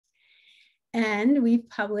And we've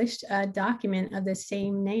published a document of the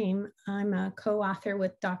same name. I'm a co-author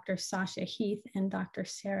with Dr. Sasha Heath and Dr.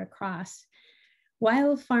 Sarah Cross.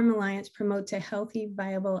 Wild Farm Alliance promotes a healthy,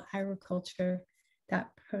 viable agriculture that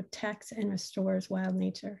protects and restores wild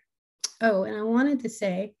nature. Oh, and I wanted to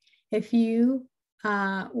say, if you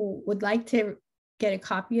would like to get a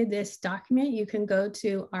copy of this document, you can go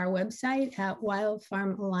to our website at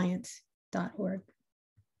wildfarmalliance.org.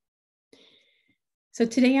 So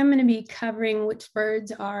today I'm going to be covering which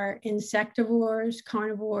birds are insectivores,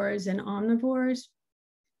 carnivores, and omnivores,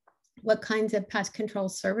 what kinds of pest control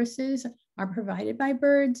services are provided by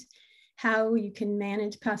birds, how you can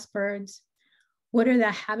manage pest birds, what are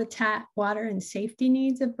the habitat, water, and safety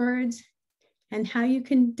needs of birds, and how you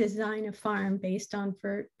can design a farm based on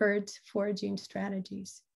birds foraging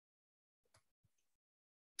strategies.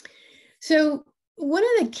 So one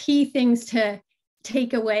of the key things to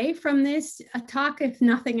take away from this talk, if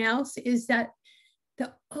nothing else, is that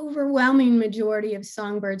the overwhelming majority of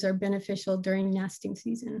songbirds are beneficial during nesting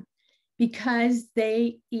season because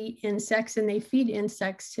they eat insects and they feed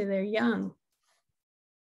insects to their young.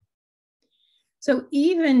 So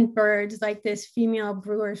even birds like this female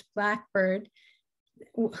brewer's blackbird,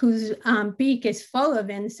 whose beak is full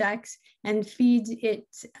of insects and feeds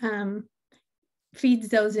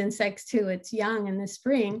those insects to its young in the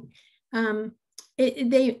spring, that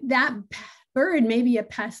bird may be a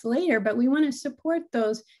pest later, but we want to support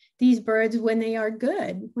these birds when they are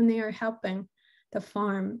good, when they are helping the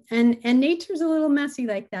farm. And nature's a little messy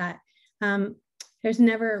like that. There's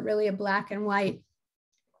never really a black and white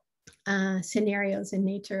scenarios in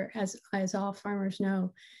nature, as all farmers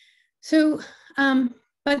know. So,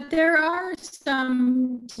 but there are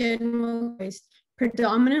some general ways.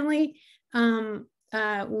 Predominantly,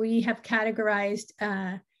 we have categorized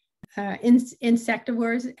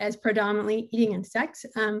insectivores as predominantly eating insects,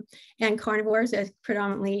 and carnivores as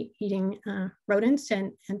predominantly eating rodents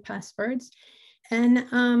and pest birds. And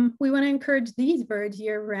we want to encourage these birds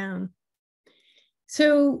year round.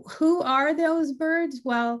 So who are those birds?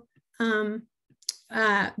 Well,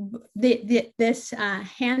 that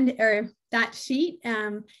sheet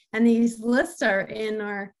and these lists are in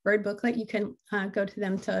our bird booklet. You can go to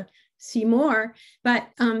them to see more, but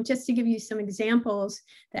just to give you some examples,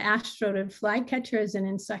 the ash-throated flycatcher is an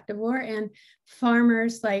insectivore, and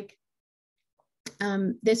farmers like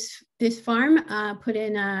this farm put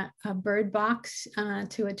in a bird box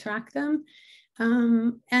to attract them.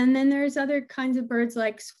 And then there's other kinds of birds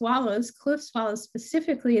like swallows. Cliff swallows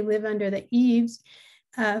specifically live under the eaves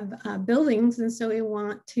of buildings, and so we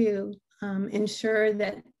want to ensure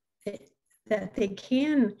that they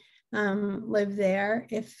can live there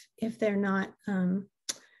if they're not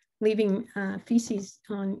leaving feces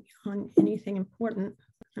on anything important.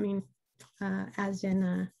 I mean, as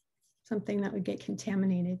in something that would get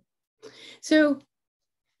contaminated. So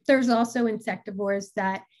there's also insectivores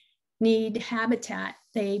that need habitat.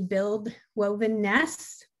 They build woven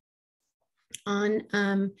nests on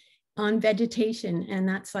vegetation, and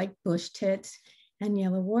that's like bush tits and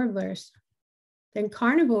yellow warblers. Then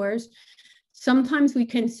carnivores, sometimes we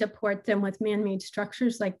can support them with man-made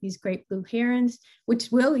structures like these great blue herons,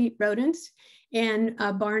 which will eat rodents, and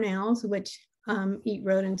barn owls, which eat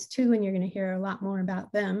rodents too, and you're going to hear a lot more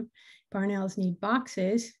about them. Barn owls need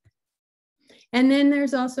boxes. And then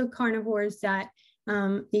there's also carnivores that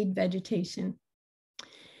need vegetation.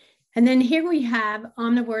 And then here we have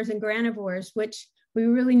omnivores and granivores, which we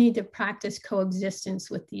really need to practice coexistence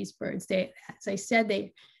with these birds. They, as I said,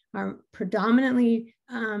 they are predominantly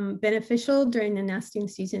beneficial during the nesting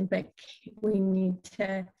season, but we need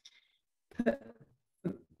to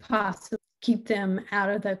possibly keep them out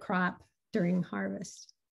of the crop during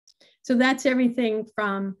harvest. So that's everything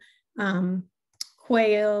from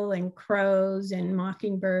quail and crows and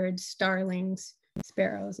mockingbirds, starlings,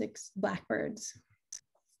 sparrows, blackbirds.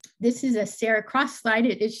 This is a Sarah Cross slide.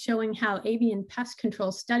 It is showing how avian pest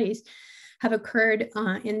control studies have occurred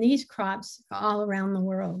in these crops all around the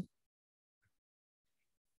world.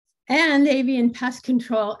 And avian pest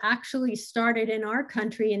control actually started in our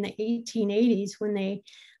country in the 1880s when they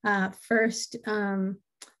first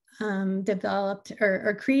developed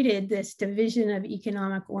or created this division of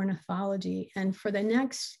economic ornithology. And for the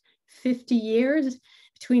next 50 years,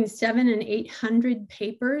 between 700 and 800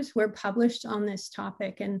 papers were published on this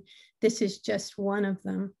topic, and this is just one of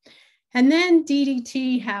them. And then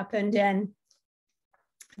DDT happened, and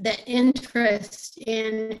the interest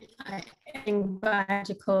in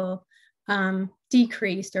biological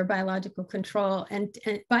decreased, or biological control,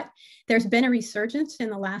 but there's been a resurgence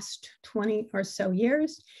in the last 20 or so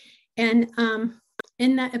years. And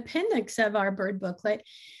in the appendix of our bird booklet,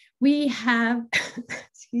 we have,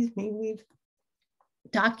 excuse me, we've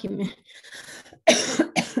documented,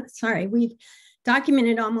 we've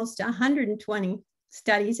documented almost 120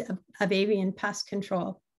 studies of avian pest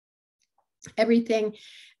control. Everything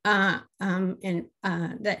that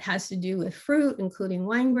has to do with fruit, including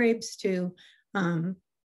wine grapes, to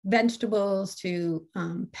vegetables, to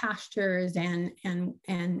pastures, and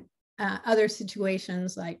other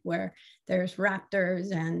situations like where there's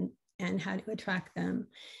raptors and how to attract them.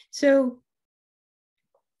 So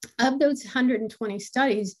of those 120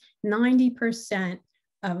 studies, 90%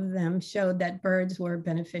 of them showed that birds were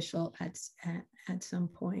beneficial at some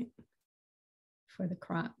point for the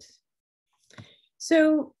crops.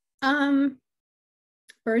 So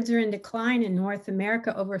birds are in decline in North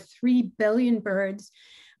America. Over 3 billion birds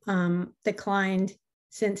declined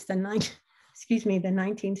since the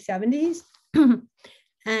 1970s.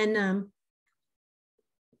 And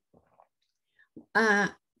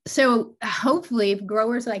so hopefully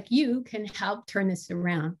growers like you can help turn this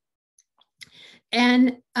around.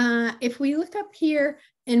 And if we look up here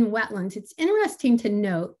in wetlands, it's interesting to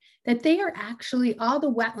note that they are actually, all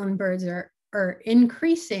the wetland birds are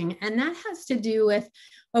increasing. And that has to do with,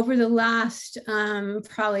 over the last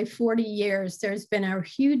probably 40 years, there's been a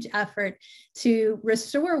huge effort to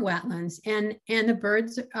restore wetlands, and the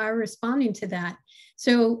birds are responding to that.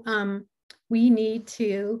 So we need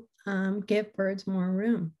to give birds more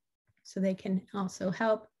room so they can also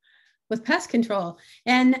help with pest control.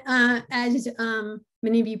 And as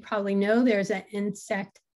many of you probably know, there's an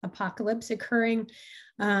insect apocalypse occurring,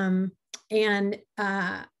 and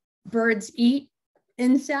birds eat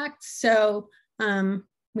insects. So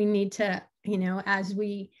we need to, as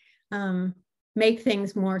we make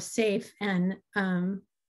things more safe and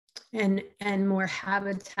more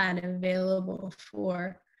habitat available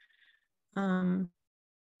for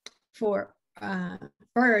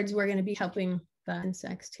birds, we're going to be helping the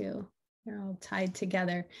insects too. They're all tied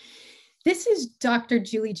together. This is Dr.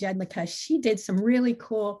 Julie Jedlicka. She did some really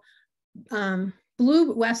cool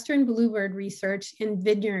Western bluebird research in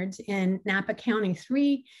vineyards in Napa County,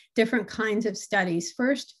 3 different kinds of studies.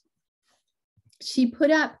 First, she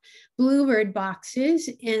put up bluebird boxes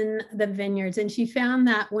in the vineyards, and she found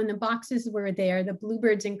that when the boxes were there, the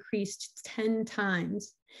bluebirds increased 10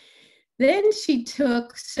 times. Then she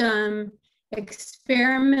took some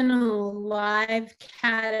experimental live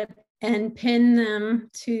caterpillars and pinned them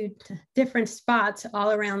to different spots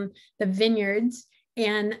all around the vineyards,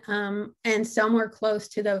 and some were close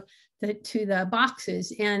to the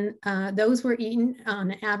boxes, and those were eaten on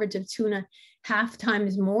an average of 2.5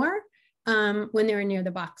 times more when they were near the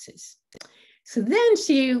boxes. So then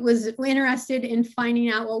she was interested in finding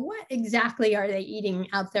out, well, what exactly are they eating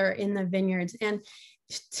out there in the vineyards? And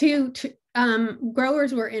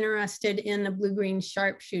growers were interested in the blue-green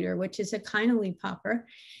sharpshooter, which is a kind of leafhopper.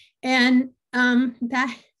 And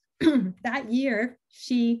that year,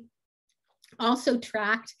 she also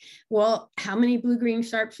tracked, well, how many blue-green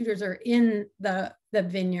sharpshooters are in the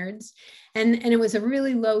vineyards, and it was a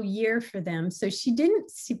really low year for them. So she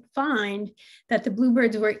didn't find that the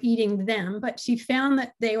bluebirds were eating them, but she found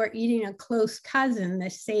that they were eating a close cousin,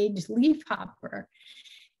 the sage leafhopper.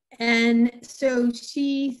 And so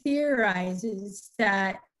she theorizes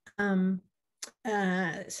that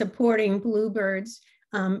supporting bluebirds,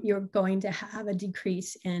 you're going to have a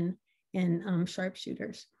decrease in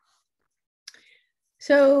sharpshooters.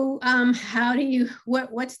 So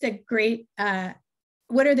what's the great,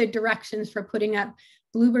 what are the directions for putting up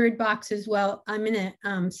bluebird boxes? Well, I'm going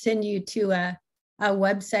to send you to a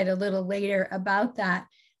website a little later about that.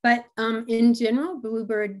 But in general,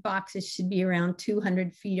 bluebird boxes should be around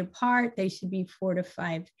 200 feet apart. They should be 4 to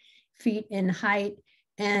 5 feet in height,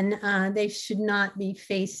 and they should not be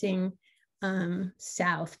facing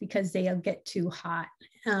south because they'll get too hot.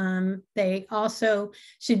 They also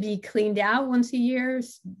should be cleaned out once a year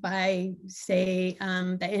by, say,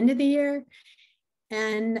 the end of the year.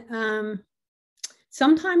 And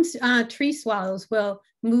sometimes tree swallows will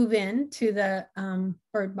move into the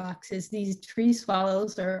bird boxes. These tree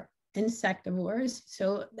swallows are insectivores,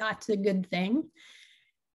 so that's a good thing.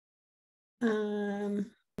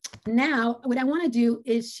 Now, what I want to do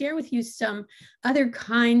is share with you some other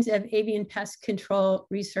kinds of avian pest control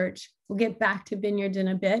research. We'll get back to vineyards in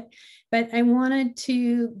a bit, but I wanted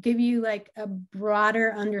to give you like a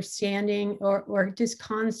broader understanding or just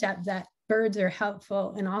concept that birds are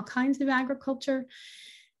helpful in all kinds of agriculture.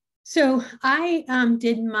 So I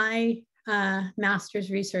did my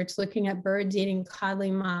master's research looking at birds eating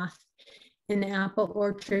codling moth in apple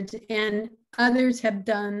orchards, and others have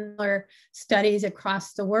done studies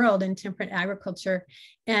across the world in temperate agriculture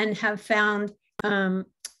and have found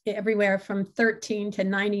everywhere from 13 to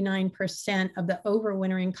 99% of the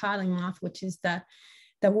overwintering codling moth, which is the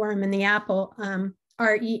worm in the apple,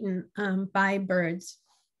 are eaten by birds.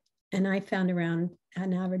 And I found around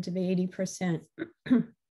an average of 80%.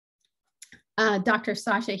 Dr.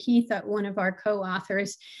 Sasha Heath, one of our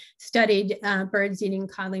co-authors, studied birds eating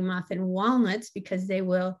codling moth in walnuts because they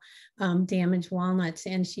will damage walnuts.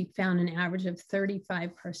 And she found an average of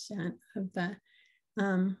 35% of the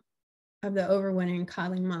overwintering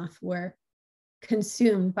codling moth were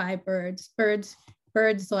consumed by birds. Birds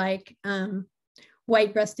like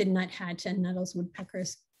white-breasted nuthatch and Nettles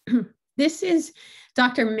woodpeckers. This is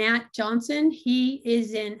Dr. Matt Johnson. He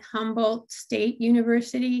is in Humboldt State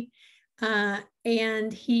University.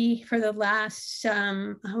 And he, for the last,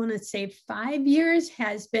 I want to say 5 years,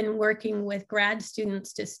 has been working with grad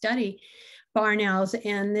students to study barn owls.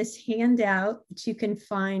 And this handout, which you can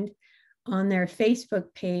find on their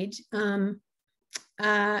Facebook page,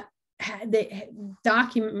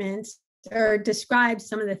 documents or describes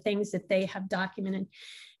some of the things that they have documented.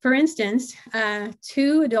 For instance,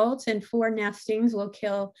 2 adults and 4 nestings will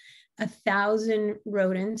kill 1,000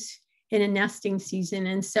 rodents in a nesting season.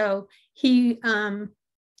 And so he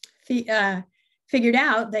figured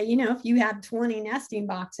out that, if you have 20 nesting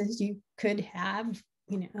boxes, you could have,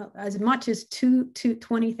 as much as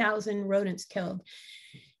 20,000 rodents killed.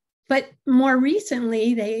 But more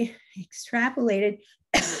recently, they extrapolated,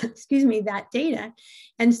 that data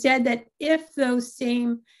and said that if those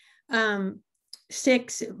same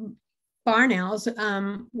 6 barn owls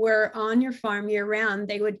were on your farm year round,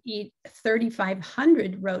 they would eat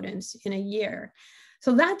 3,500 rodents in a year.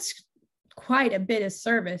 So that's quite a bit of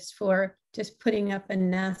service for just putting up a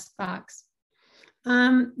nest box.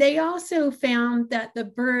 They also found that the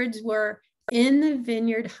birds were in the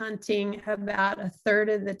vineyard hunting about 1/3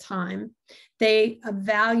 of the time. They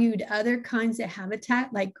valued other kinds of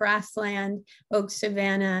habitat like grassland, oak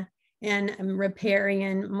savanna, and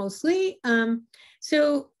riparian mostly.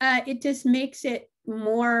 So it just makes it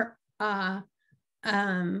more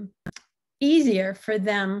easier for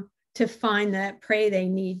them to find the prey they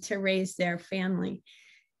need to raise their family.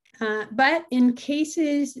 But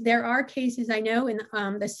there are cases I know in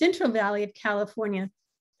the Central Valley of California,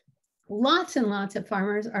 lots and lots of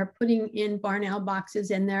farmers are putting in barn owl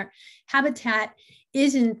boxes and their habitat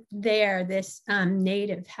isn't there, this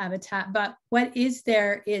native habitat, but what is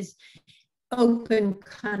there is open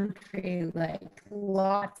country, like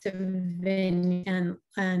lots of vineyards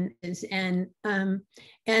and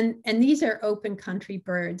these are open country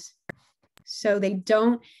birds. So they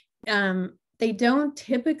don't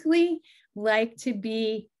typically like to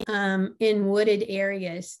be in wooded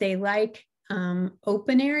areas. They like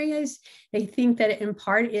open areas. They think that in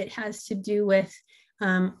part it has to do with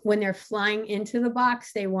when they're flying into the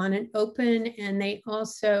box, they want it open. And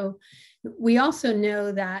we also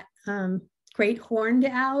know that great horned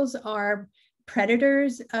owls are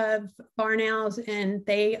predators of barn owls and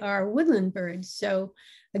they are woodland birds. So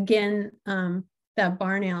again, the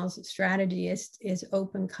barn owl's strategy is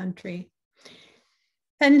open country.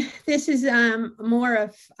 And this is more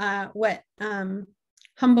of what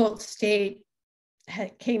Humboldt State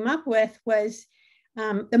came up with was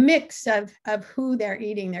the mix of who they're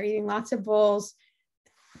eating. They're eating lots of voles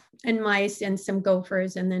and mice and some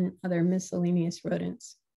gophers and then other miscellaneous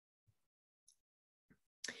rodents.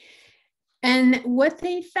 And what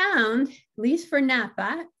they found, at least for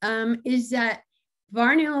Napa, is that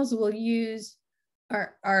barn owls will use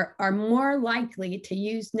are more likely to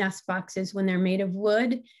use nest boxes when they're made of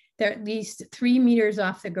wood. They're at least 3 meters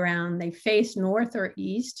off the ground. They face north or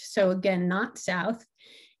east, so again, not south.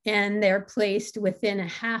 And they're placed within a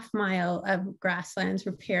 ½ mile of grasslands,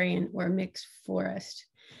 riparian, or mixed forest.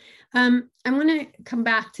 I'm going to come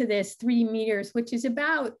back to this 3 meters, which is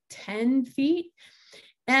about 10 feet.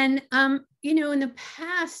 And, in the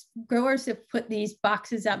past, growers have put these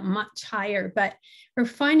boxes up much higher, but we're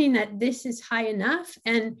finding that this is high enough.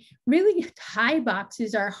 And really high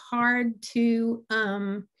boxes are hard to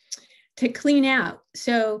clean out.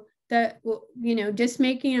 So just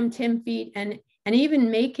making them 10 feet and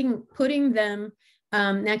even putting them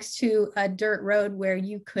next to a dirt road where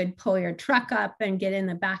you could pull your truck up and get in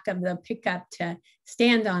the back of the pickup to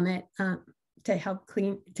stand on it to help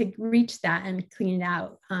to reach that and clean it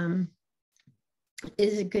out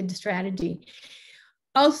is a good strategy.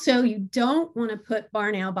 Also, you don't want to put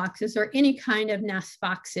barn owl boxes or any kind of nest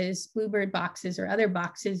boxes, bluebird boxes or other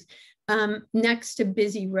boxes next to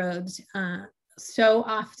busy roads. So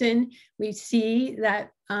often we see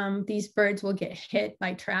that these birds will get hit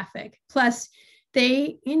by traffic. Plus,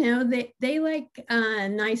 they like a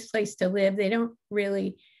nice place to live. They don't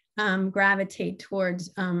really gravitate towards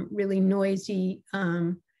really noisy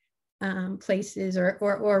places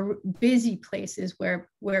or busy places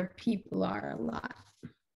where people are a lot.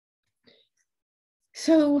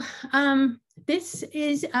 So this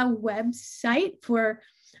is a website or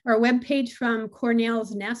a web page from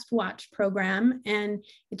Cornell's Nest Watch program, and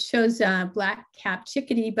it shows a black-capped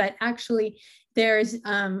chickadee, but actually there's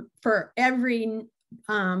for every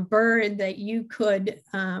bird that you could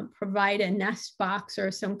provide a nest box or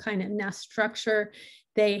some kind of nest structure,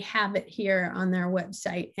 they have it here on their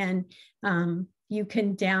website. And you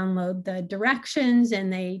can download the directions,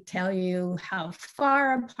 and they tell you how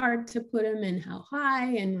far apart to put them and how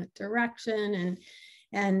high and what direction.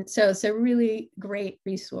 And so it's a really great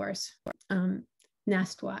resource,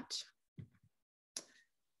 Nest Watch.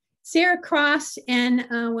 Sarah Cross and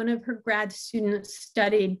one of her grad students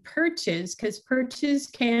studied perches, because perches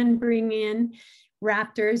can bring in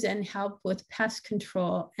raptors and help with pest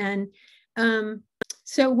control. And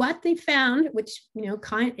so what they found, which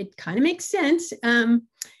it kind of makes sense, the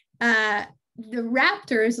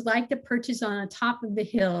raptors like the perches on the top of the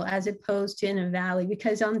hill as opposed to in a valley,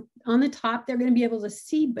 because on the top they're going to be able to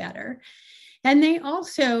see better. And they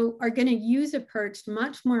also are going to use a perch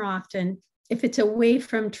much more often if it's away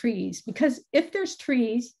from trees, because if there's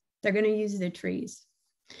trees, they're going to use the trees.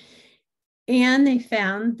 And they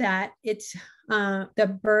found that it's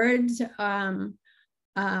the birds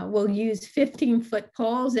will use 15-foot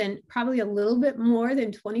poles and probably a little bit more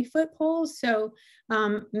than 20-foot poles. So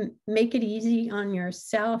make it easy on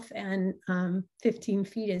yourself, and 15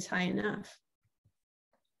 feet is high enough.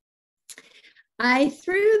 I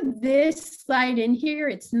threw this slide in here.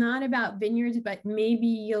 It's not about vineyards, but maybe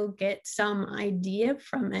you'll get some idea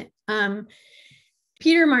from it.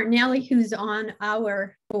 Peter Martinelli, who's on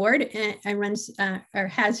our board and runs or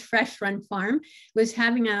has Fresh Run Farm, was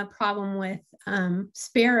having a problem with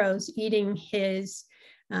sparrows eating his,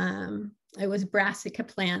 it was brassica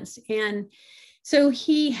plants. And so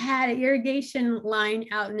he had an irrigation line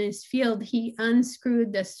out in his field. He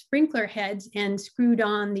unscrewed the sprinkler heads and screwed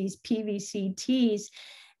on these PVC tees.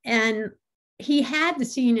 And he had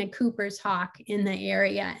seen a Cooper's hawk in the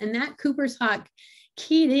area. And that Cooper's hawk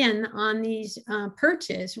keyed in on these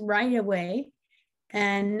perches right away.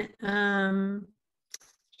 And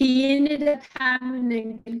he ended up having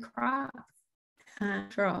a good crop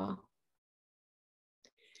after all.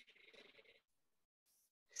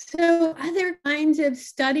 So other kinds of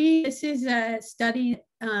study, this is a study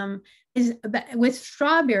is about, with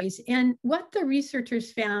strawberries. And what the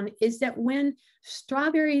researchers found is that when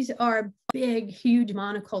strawberries are big, huge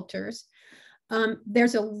monocultures,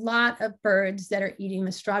 there's a lot of birds that are eating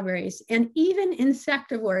the strawberries. And even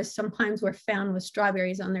insectivores sometimes were found with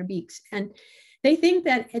strawberries on their beaks. And they think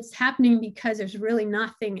that it's happening because there's really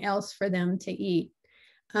nothing else for them to eat.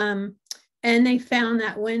 And they found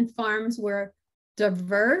that when farms were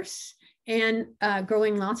diverse and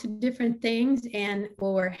growing lots of different things, and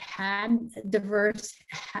or had diverse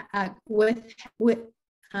with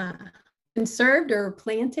conserved or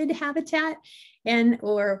planted habitat, and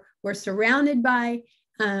or were surrounded by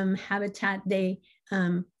habitat, they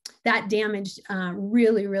that damage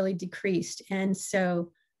really decreased. And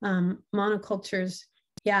so monocultures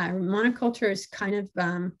kind of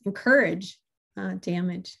encourage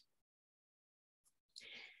damage.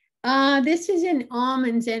 This is in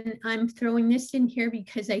almonds, and I'm throwing this in here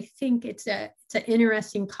because I think it's an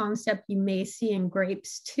interesting concept you may see in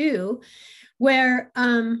grapes too, where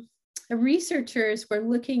the researchers were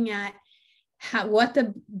looking at what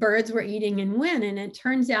the birds were eating and when, and it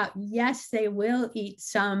turns out, yes, they will eat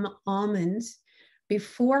some almonds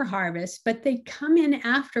before harvest, but they come in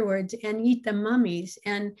afterwards and eat the mummies.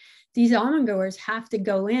 And these almond growers have to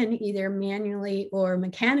go in either manually or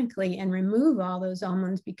mechanically and remove all those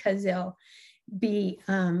almonds, because they'll be,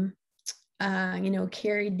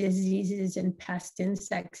 carry diseases and pest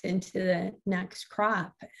insects into the next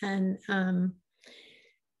crop. And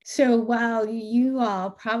so while you all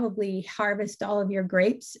probably harvest all of your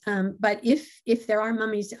grapes, but if there are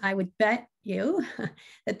mummies, I would bet you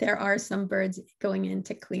that there are some birds going in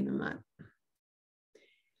to clean them up.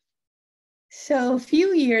 So a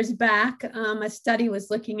few years back, a study was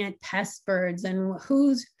looking at pest birds and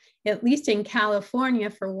who's, at least in California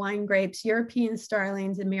for wine grapes, European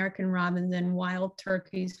starlings, American robins, and wild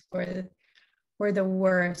turkeys were the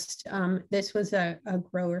worst. This was a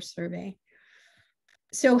grower survey.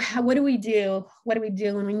 So what do we do? What do we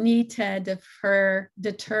do when we need to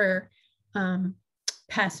deter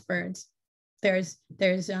pest birds? There's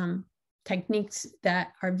techniques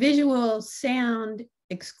that are visual, sound,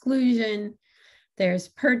 exclusion. There's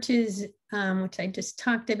perches which I just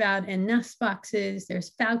talked about, and nest boxes, there's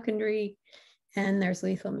falconry, and there's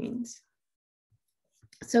lethal means.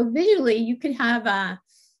 So visually, you could have a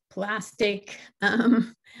plastic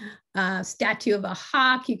statue of a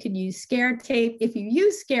hawk. You could use scare tape. If you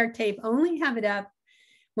use scare tape, only have it up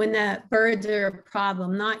when the birds are a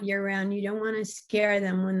problem, not year round. You don't want to scare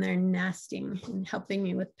them when they're nesting and helping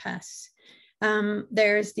you with pests.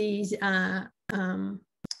 There's these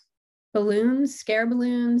balloons, scare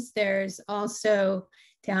balloons. There's also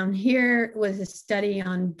down here was a study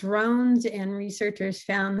on drones, and researchers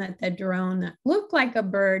found that the drone that looked like a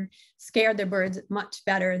bird scared the birds much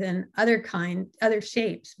better than other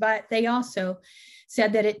shapes. But they also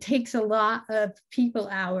said that it takes a lot of people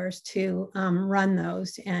hours to run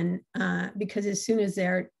those, and because as soon as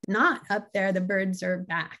they're not up there, the birds are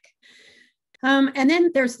back. And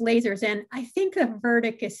then there's lasers, and I think the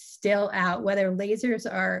verdict is still out whether lasers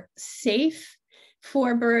are safe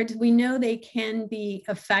for birds. We know they can be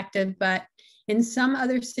effective, but in some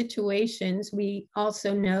other situations, we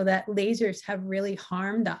also know that lasers have really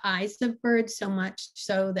harmed the eyes of birds so much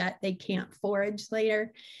so that they can't forage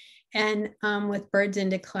later. And with birds in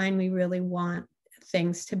decline, we really want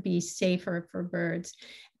things to be safer for birds.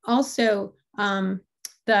 Also, the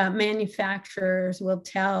manufacturers will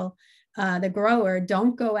tell the grower,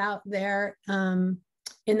 don't go out there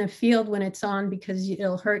in the field when it's on because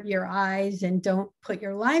it'll hurt your eyes, and don't put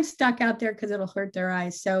your livestock out there because it'll hurt their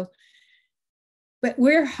eyes. So, but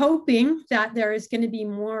we're hoping that there is going to be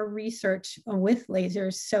more research with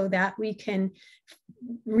lasers so that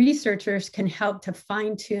researchers can help to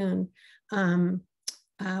fine tune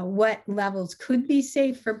what levels could be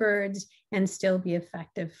safe for birds and still be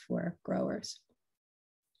effective for growers.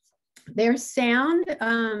 There's sound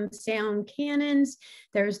cannons,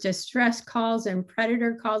 there's distress calls and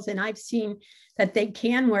predator calls, and I've seen that they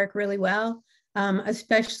can work really well,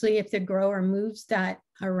 especially if the grower moves that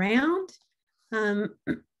around. And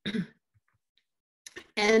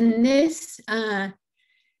this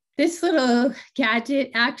little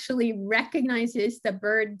gadget actually recognizes the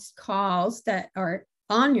birds' calls that are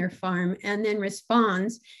on your farm and then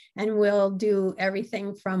responds, and will do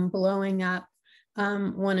everything from blowing up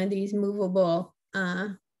one of these movable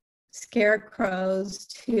scarecrows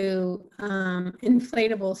to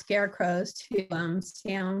inflatable scarecrows to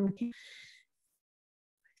sound.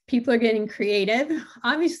 People are getting creative.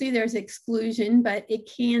 Obviously, there's exclusion, but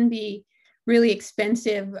it can be really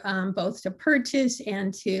expensive both to purchase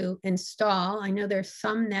and to install. I know there's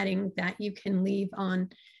some netting that you can leave on,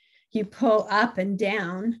 you pull up and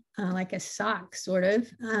down like a sock sort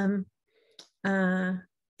of.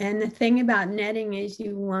 And the thing about netting is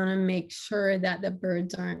you want to make sure that the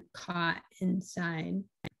birds aren't caught inside.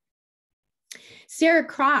 Sarah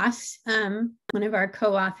Cross, one of our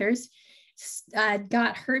co-authors,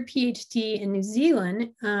 got her PhD in New Zealand,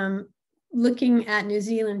 looking at New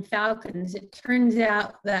Zealand falcons. It turns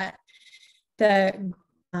out that the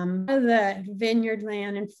vineyard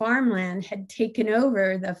land and farmland had taken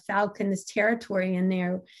over the falcon's territory, and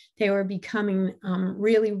they were becoming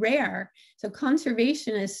really rare. So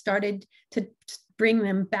conservationists started to bring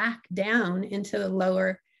them back down into the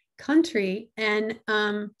lower country, and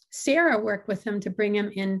Sarah worked with them to bring them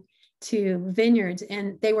into vineyards,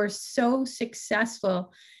 and they were so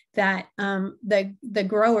successful that the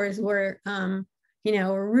growers were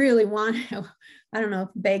really wanting, I don't know if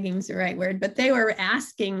begging's the right word, but they were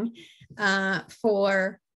asking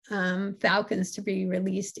for falcons to be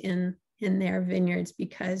released in their vineyards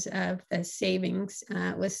because of the savings.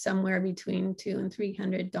 Was somewhere between $200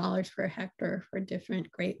 and $300 per hectare for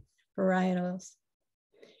different grape varietals.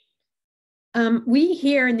 We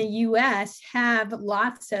here in the US have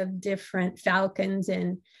lots of different falcons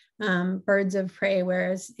and birds of prey,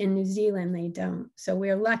 whereas in New Zealand they don't. So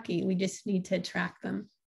we're lucky, we just need to track them.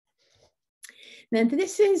 Now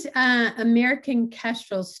this is American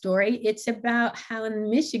kestrel story. It's about how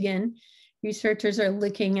in Michigan, researchers are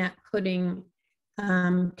looking at putting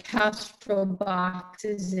kestrel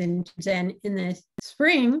boxes in the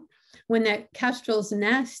spring, when the kestrels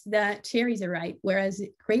nest, the cherries are ripe, whereas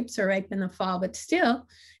grapes are ripe in the fall. But still,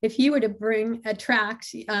 if you were to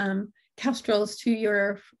attract kestrels to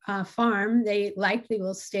your farm, they likely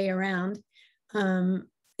will stay around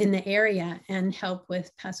in the area and help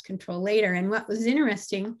with pest control later. And what was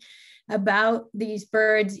interesting about these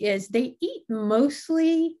birds is they eat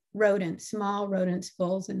mostly rodents, small rodents,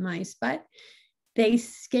 voles and mice, but they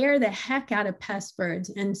scare the heck out of pest birds.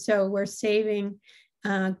 And so we're saving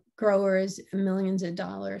growers millions of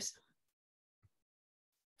dollars,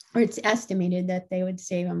 or it's estimated that they would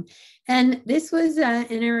save them. And this was an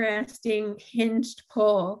interesting hinged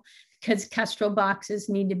poll, because kestrel boxes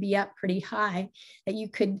need to be up pretty high, that you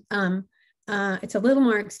could, it's a little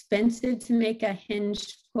more expensive to make a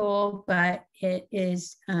hinged hole, but it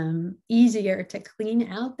is easier to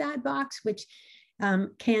clean out that box, which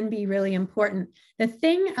can be really important. The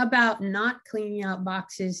thing about not cleaning out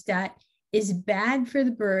boxes that is bad for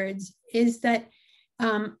the birds is that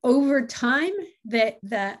over time,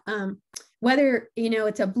 whether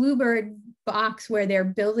it's a bluebird box where they're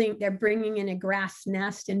bringing in a grass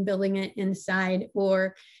nest and building it inside,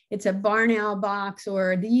 or it's a barn owl box,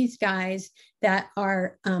 or these guys that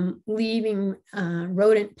are leaving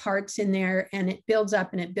rodent parts in there, and it builds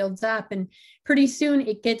up and it builds up, and pretty soon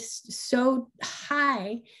it gets so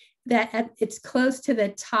high that it's close to the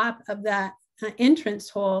top of that entrance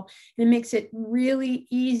hole, and it makes it really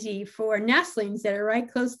easy for nestlings that are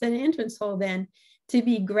right close to the entrance hole then to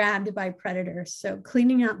be grabbed by predators. So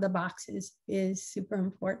cleaning out the boxes is super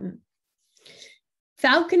important.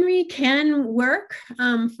 Falconry can work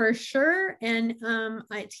for sure, and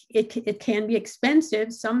it can be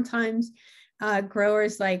expensive. Sometimes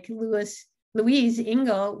growers like Louise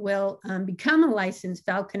Engel will become a licensed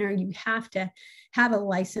falconer. You have to have a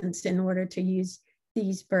license in order to use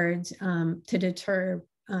these birds to deter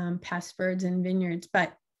pest birds in vineyards.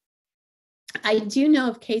 But I do know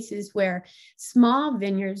of cases where small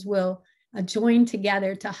vineyards will join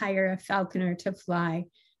together to hire a falconer to fly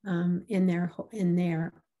in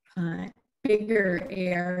their bigger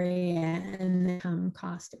area and become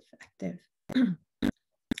cost effective.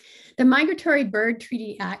 The Migratory Bird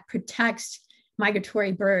Treaty Act protects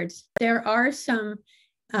migratory birds. There are some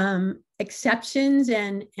exceptions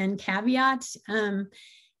and caveats.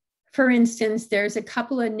 For instance, there's a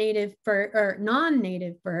couple of native or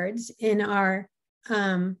non-native birds in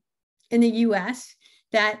the U.S.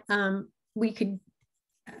 that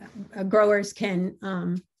growers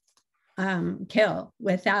can kill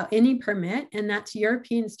without any permit, and that's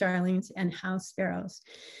European starlings and house sparrows.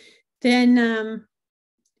 Then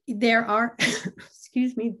there are,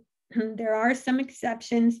 excuse me, there are some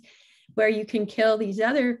exceptions where you can kill these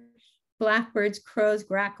other blackbirds, crows,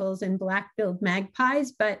 grackles, and black-billed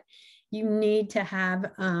magpies, but you need to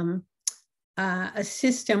have a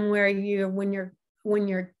system where when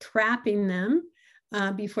you're trapping them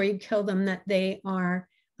before you kill them, that they are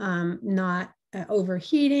not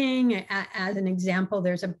overheating. As an example,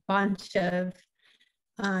 there's a bunch of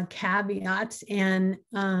caveats, and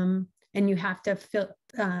you have to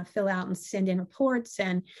fill out and send in reports,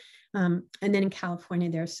 and then in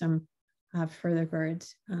California there's some further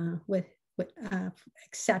birds with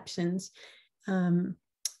exceptions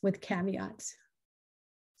with caveats.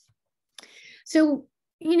 So,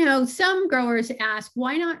 some growers ask,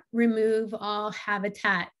 why not remove all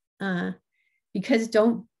habitat? Because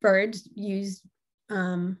don't birds use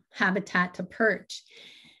habitat to perch?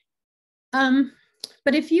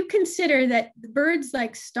 But if you consider that birds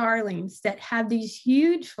like starlings that have these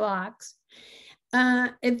huge flocks,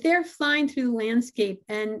 if they're flying through the landscape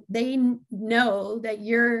and they know that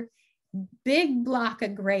your big block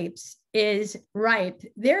of grapes is ripe,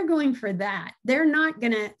 they're going for that. They're not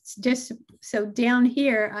going to just, so down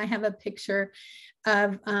here, I have a picture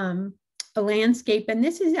of a landscape, and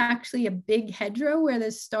this is actually a big hedgerow where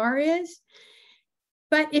the star is.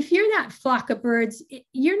 But if you're that flock of birds,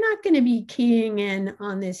 you're not going to be keying in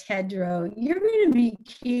on this hedgerow. You're going to be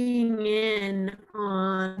keying in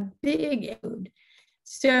on big food.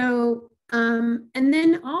 So, and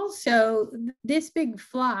then also this big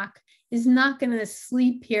flock is not going to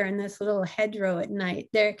sleep here in this little hedgerow at night.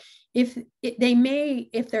 If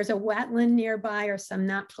there's a wetland nearby or some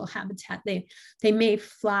natural habitat, they may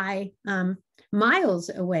fly miles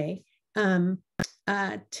away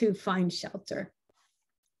to find shelter.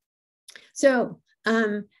 So,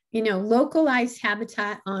 localized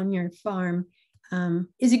habitat on your farm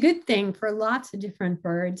is a good thing for lots of different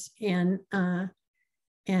birds, and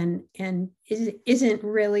isn't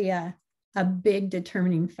really a big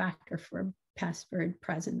determining factor for pest bird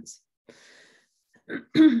presence.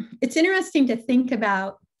 It's interesting to think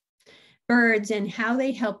about birds and how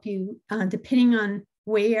they help you depending on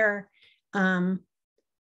where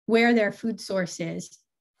their food source is.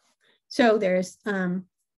 So there's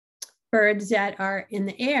birds that are in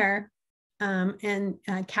the air and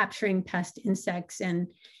capturing pest insects and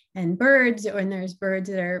birds, and there's birds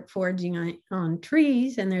that are foraging on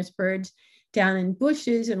trees, and there's birds down in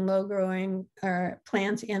bushes and low-growing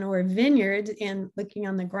plants and or vineyards and looking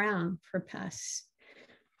on the ground for pests.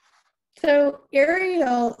 So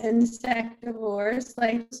aerial insectivores,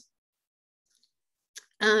 like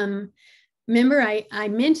remember I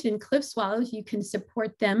mentioned cliff swallows. You can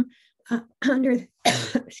support them under,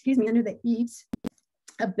 excuse me, under the eaves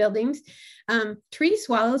of buildings. Tree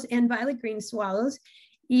swallows and violet green swallows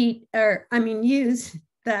use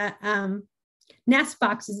the nest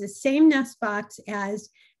boxes, the same nest box as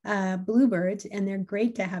bluebirds, and they're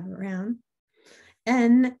great to have around.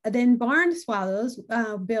 And then barn swallows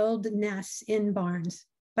build nests in barns,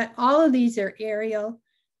 but all of these are aerial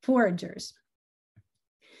foragers.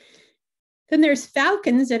 Then there's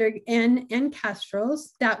falcons that are and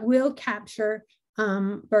kestrels that will capture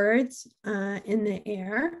birds in the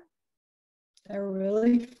air. They're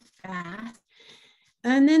really fast.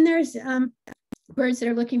 And then there's birds that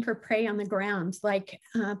are looking for prey on the ground, like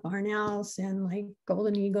barn owls and like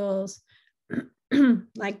golden eagles,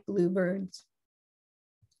 like bluebirds.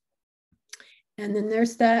 And then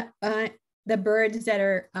there's the birds that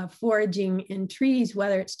are foraging in trees,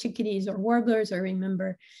 whether it's chickadees or warblers, or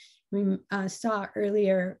remember, we saw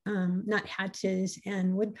earlier nuthatches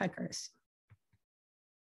and woodpeckers.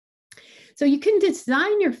 So you can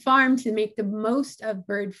design your farm to make the most of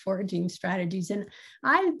bird foraging strategies. And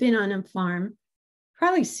I've been on a farm,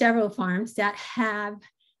 probably several farms, that have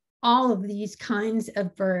all of these kinds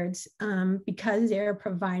of birds because they're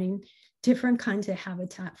providing different kinds of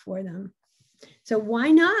habitat for them. So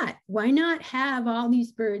why not? Why not have all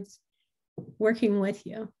these birds working with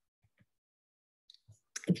you?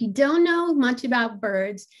 If you don't know much about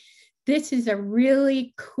birds, this is a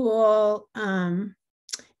really cool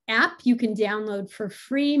app you can download for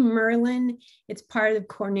free, Merlin. It's part of the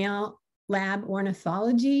Cornell Lab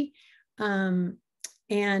Ornithology. And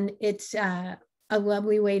it's a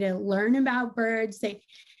lovely way to learn about birds.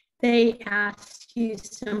 They ask you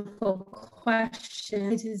simple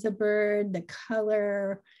questions. This is a bird, the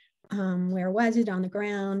color, where was it on the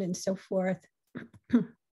ground, and so forth.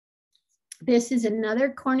 This is another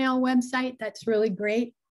Cornell website that's really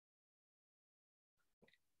great.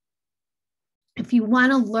 If you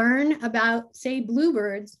want to learn about, say,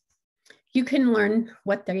 bluebirds, you can learn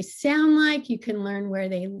what they sound like. You can learn where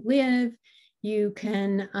they live. You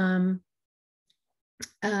can,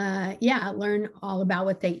 learn all about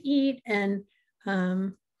what they eat. And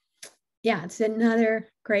it's another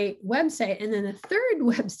great website. And then the third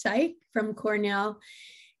website from Cornell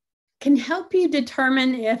can help you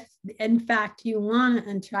determine if, in fact, you want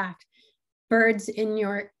to attract birds in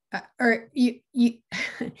your,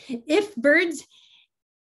 if birds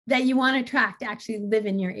that you want to attract actually live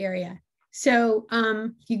in your area. So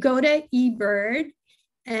you go to eBird,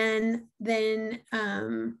 and then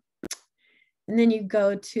you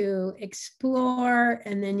go to Explore,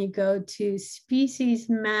 and then you go to Species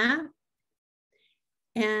Map,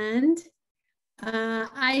 and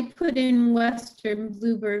I put in Western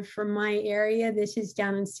bluebird for my area. This is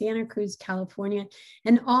down in Santa Cruz, California.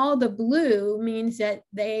 And all the blue means that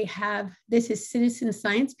they have, this is citizen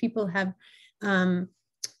science. People have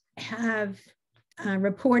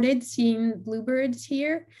reported seeing bluebirds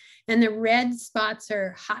here. And the red spots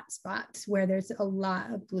are hot spots where there's a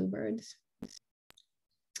lot of bluebirds.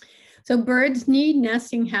 So birds need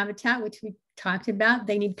nesting habitat, which we talked about.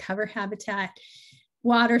 They need cover habitat,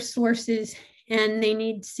 water sources, and they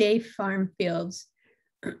need safe farm fields.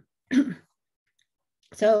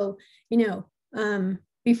 So,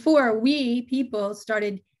 before we people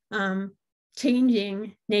started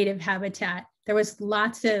changing native habitat, there was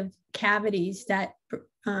lots of cavities that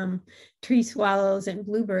tree swallows and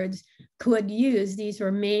bluebirds could use. These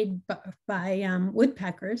were made by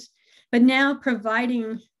woodpeckers, but now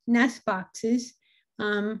providing nest boxes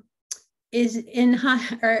is in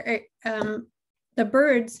the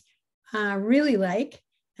birds really like,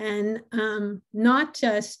 and not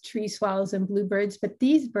just tree swallows and bluebirds, but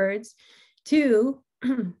these birds too,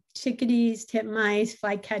 chickadees, titmice,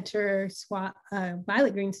 flycatcher,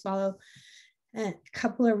 violet green swallow, a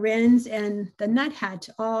couple of wrens, and the nuthatch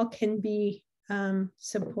all can be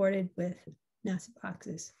supported with nest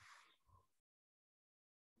boxes.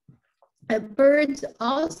 Birds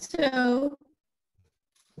also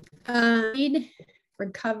need for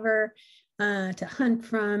cover to hunt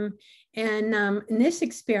from. And in this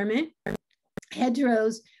experiment,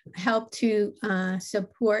 hedgerows helped to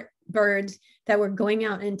support birds that were going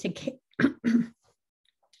out into,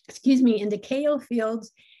 into kale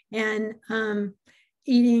fields and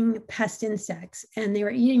eating pest insects. And they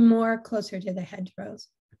were eating more closer to the hedgerows.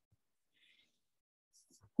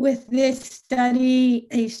 With this study,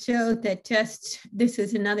 they showed that this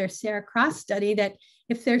is another Sarah Cross study, that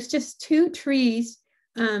if there's just 2 trees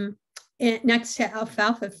next to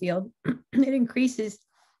alfalfa field, it increases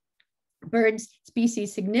bird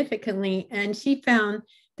species significantly. And she found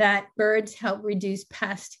that birds help reduce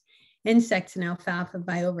pest insects in alfalfa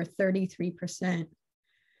by over 33%.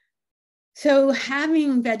 So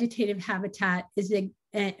having vegetative habitat is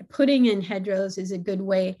putting in hedgerows is a good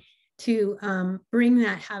way to bring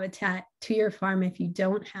that habitat to your farm if you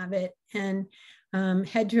don't have it. And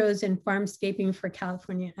hedgerows and farmscaping for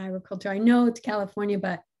California agriculture. I know it's California,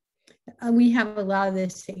 but we have a lot of the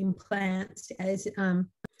same plants as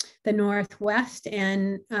the Northwest,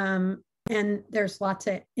 and there's lots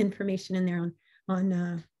of information in there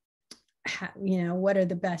on how, what are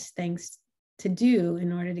the best things to do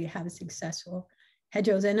in order to have a successful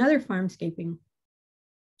hedgerows and other farmscaping.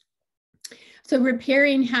 So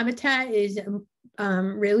repairing habitat is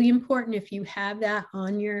really important. If you have that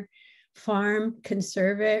on your farm,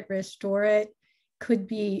 conserve it, restore it. Could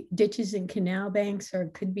be ditches and canal banks, or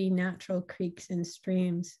it could be natural creeks and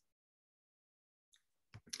streams.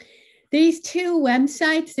 These two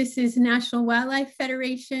websites, this is National Wildlife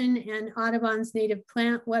Federation and Audubon's native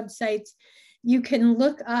plant websites. You can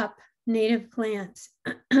look up native plants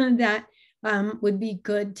that would be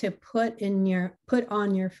good to put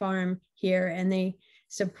on your farm here, and they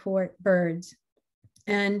support birds.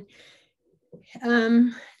 And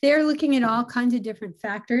they're looking at all kinds of different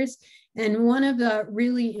factors. And one of the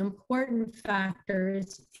really important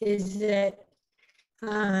factors is that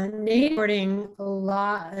supporting a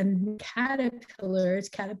lot of caterpillars.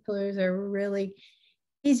 Caterpillars are really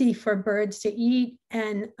easy for birds to eat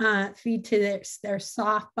and feed to their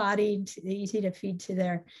soft-bodied, easy to feed to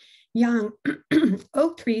their young.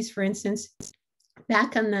 Oak trees, for instance,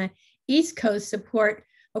 back on the East Coast support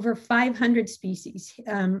over 500 species.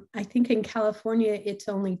 I think in California, it's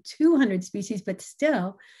only 200 species, but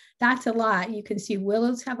still, that's a lot. You can see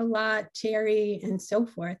willows have a lot, cherry, and so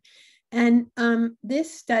forth. And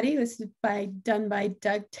this study was done by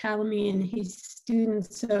Doug Tallamy and his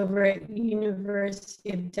students over at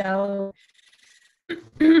University of Delaware,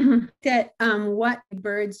 that what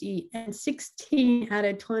birds eat, and 16 out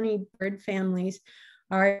of 20 bird families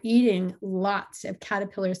are eating lots of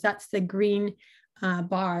caterpillars. That's the green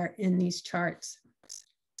bar in these charts.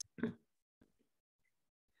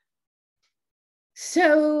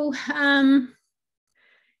 So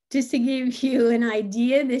just to give you an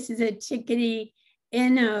idea, this is a chickadee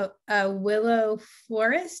in a willow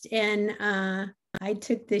forest, and I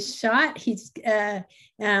took this shot.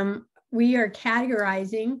 We are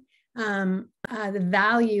categorizing the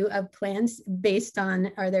value of plants based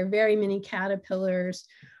on, are there very many caterpillars,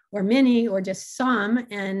 or many, or just some,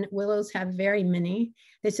 and willows have very many.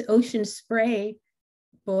 This ocean spray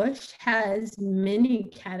bush has many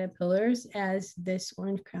caterpillars, as this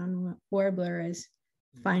orange crown warbler is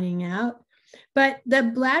finding out. But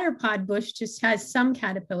the bladderpod bush just has some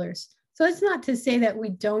caterpillars. So it's not to say that we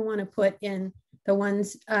don't want to put in the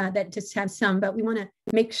ones that just have some, but we want to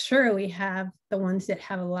make sure we have the ones that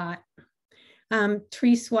have a lot.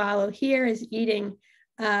 Tree swallow here is eating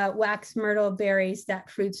wax myrtle berries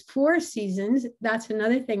that fruits 4 seasons. That's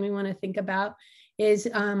another thing we want to think about, is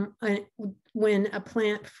when a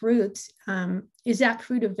plant fruits, is that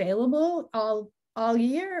fruit available all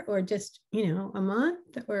year, or just, a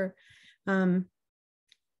month? Or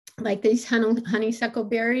like these honeysuckle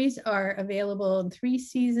berries are available in 3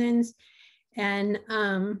 seasons, and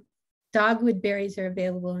dogwood berries are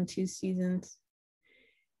available in 2 seasons.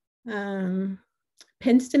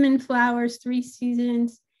 Penstemon flowers 3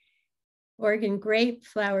 seasons, Oregon grape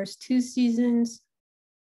flowers 2 seasons,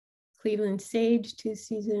 Cleveland sage 2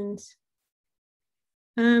 seasons.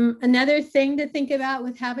 Another thing to think about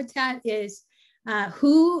with habitat is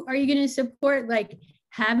who are you going to support? Like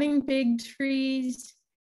having big trees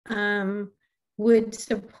would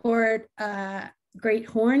support great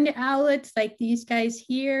horned owlets like these guys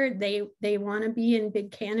here. They want to be in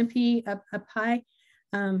big canopy up high.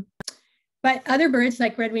 But other birds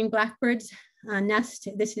like red-winged blackbirds nest.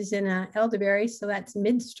 This is in elderberry, so that's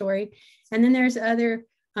mid-story. And then there's other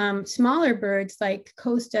smaller birds like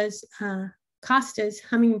Costa's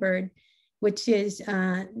hummingbird, which is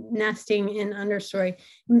nesting in understory.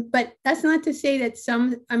 But that's not to say that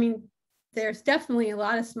there's definitely a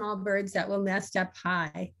lot of small birds that will nest up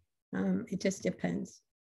high. It just depends.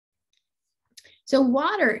 So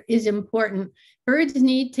water is important. Birds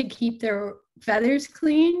need to keep their feathers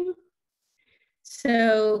clean.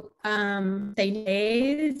 So they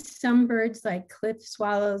bathe. Some birds like cliff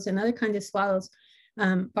swallows and other kinds of swallows,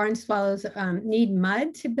 barn swallows, need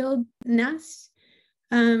mud to build nests.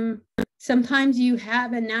 Sometimes you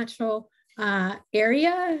have a natural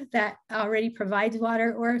area that already provides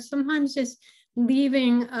water, or sometimes just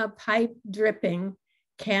leaving a pipe dripping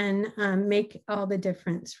can make all the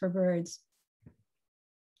difference for birds.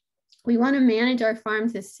 We want to manage our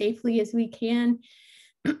farms as safely as we can.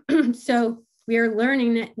 So we are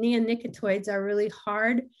learning that neonicotinoids are really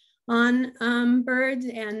hard on birds,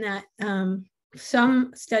 and that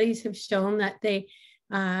some studies have shown that they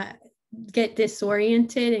get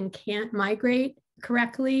disoriented and can't migrate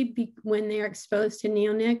correctly when they're exposed to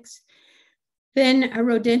neonics. Then a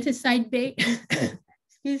rodenticide bait,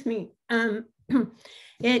 excuse me,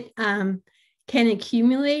 it can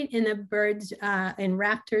accumulate in the birds and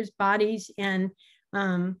raptors' bodies, and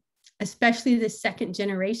especially the second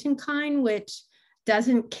generation kind, which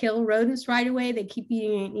doesn't kill rodents right away. They keep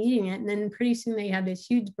eating it and eating it, and then pretty soon they have this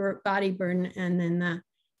huge body burden, and then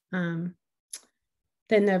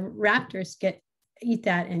the raptors eat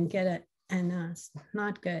that and get it, and it's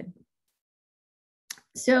not good.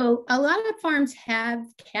 So a lot of farms have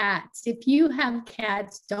cats. If you have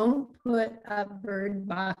cats, don't put up bird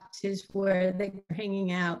boxes where they're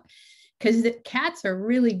hanging out, because the cats are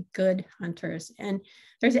really good hunters. And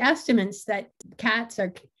there's estimates that cats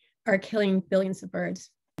are killing billions of birds.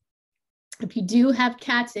 If you do have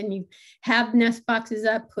cats and you have nest boxes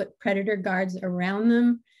up, put predator guards around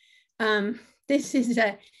them. This is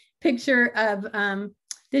a picture of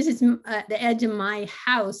this is the edge of my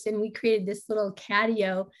house, and we created this little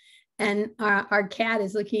catio, and our cat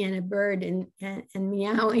is looking at a bird and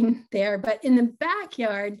meowing there. But in the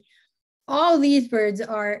backyard, all these birds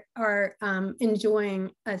are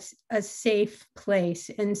enjoying a safe place.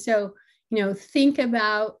 And so, think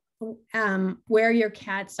about where your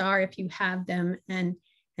cats are if you have them, and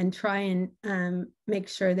try and make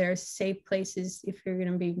sure they're safe places if you're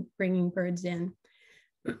going to be bringing birds in.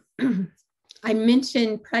 I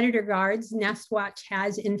mentioned predator guards. Nest Watch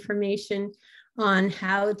has information on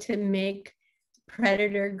how to make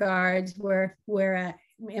predator guards where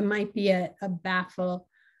it might be a baffle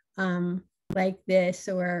like this,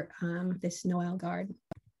 or this Noel guard.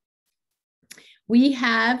 We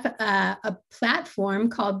have a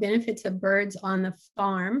platform called Benefits of Birds on the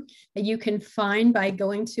Farm that you can find by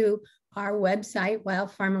going to our website,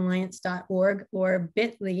 wildfarmalliance.org, or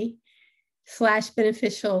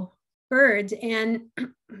bit.ly/beneficial birds. And a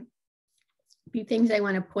few things I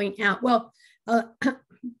want to point out. Well,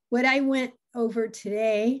 what I went over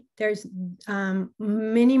today, there's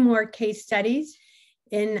many more case studies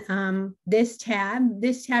in this tab.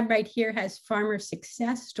 This tab right here has farmer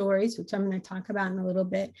success stories, which I'm going to talk about in a little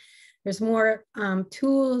bit. There's more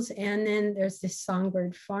tools, and then there's this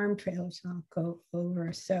Songbird Farm Trail, which I'll go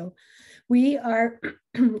over. So we are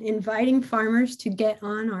inviting farmers to get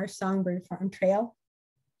on our Songbird Farm Trail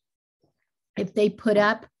if they put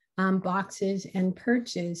up boxes and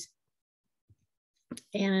perches.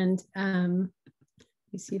 And let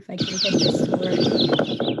me see if I can get this to work.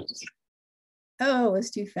 Oh, it's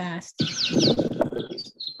too fast.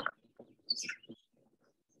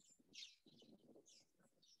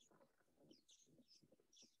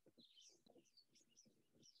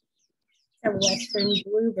 A Western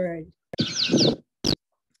bluebird.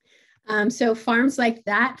 So farms like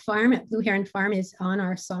that farm at Blue Heron Farm is on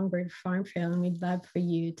our Songbird Farm Trail, and we'd love for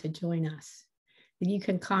you to join us. You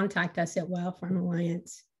can contact us at Wild Farm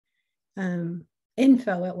Alliance,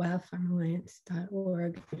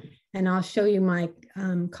 info@wildfarmalliance.org, and I'll show you my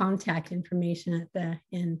contact information at the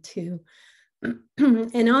end too.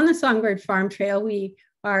 And on the Songbird Farm Trail, we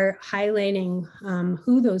are highlighting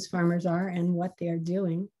who those farmers are and what they are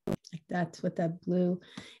doing. That's what the blue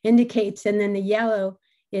indicates. And then the yellow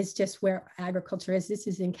is just where agriculture is. This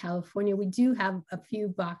is in California. We do have a few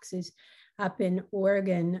boxes up in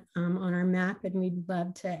Oregon on our map, and we'd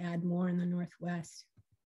love to add more in the Northwest.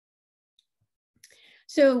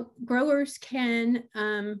 So growers can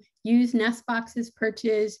use nest boxes,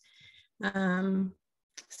 perches,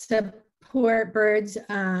 support birds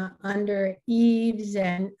under eaves,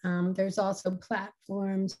 and there's also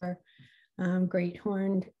platforms for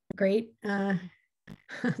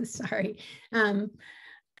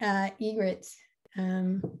egrets,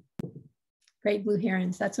 great blue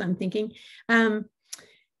herons, that's what I'm thinking.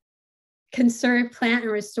 Conserve, plant,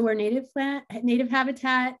 and restore native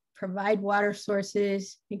habitat, provide water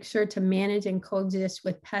sources, make sure to manage and coexist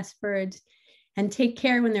with pest birds, and take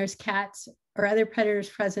care when there's cats or other predators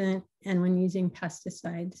present and when using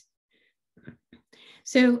pesticides.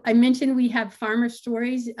 So I mentioned we have farmer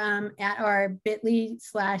stories at our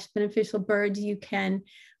bit.ly/beneficial birds. You can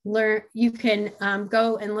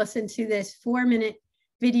go and listen to this 4-minute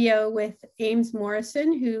video with Ames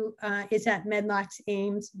Morrison, who is at Medlock's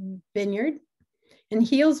Ames Vineyard in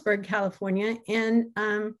Healdsburg, California. And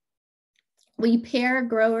we pair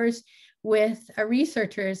growers with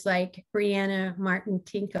researchers like Brianna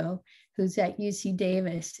Martin-Tinko, who's at UC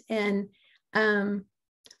Davis. And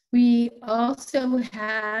we also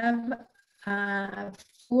have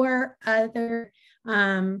 4 other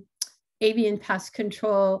avian pest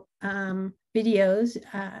control videos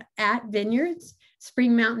at Vineyards,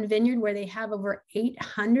 Spring Mountain Vineyard, where they have over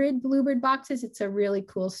 800 bluebird boxes. It's a really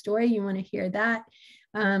cool story. You want to hear that.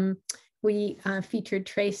 We featured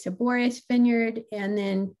Tres Sabores Vineyard and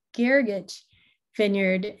then Garrigach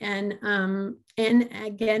Vineyard. And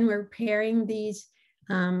again, we're pairing these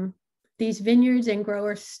vineyards and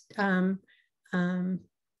growers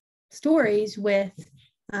stories with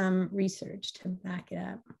research to back it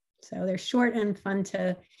up. So they're short and fun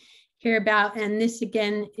to hear about. And this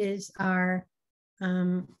again is our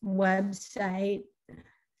website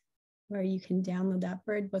where you can download that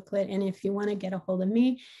bird booklet. And if you want to get a hold of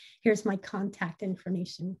me, here's my contact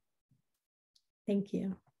information. Thank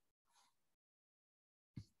you.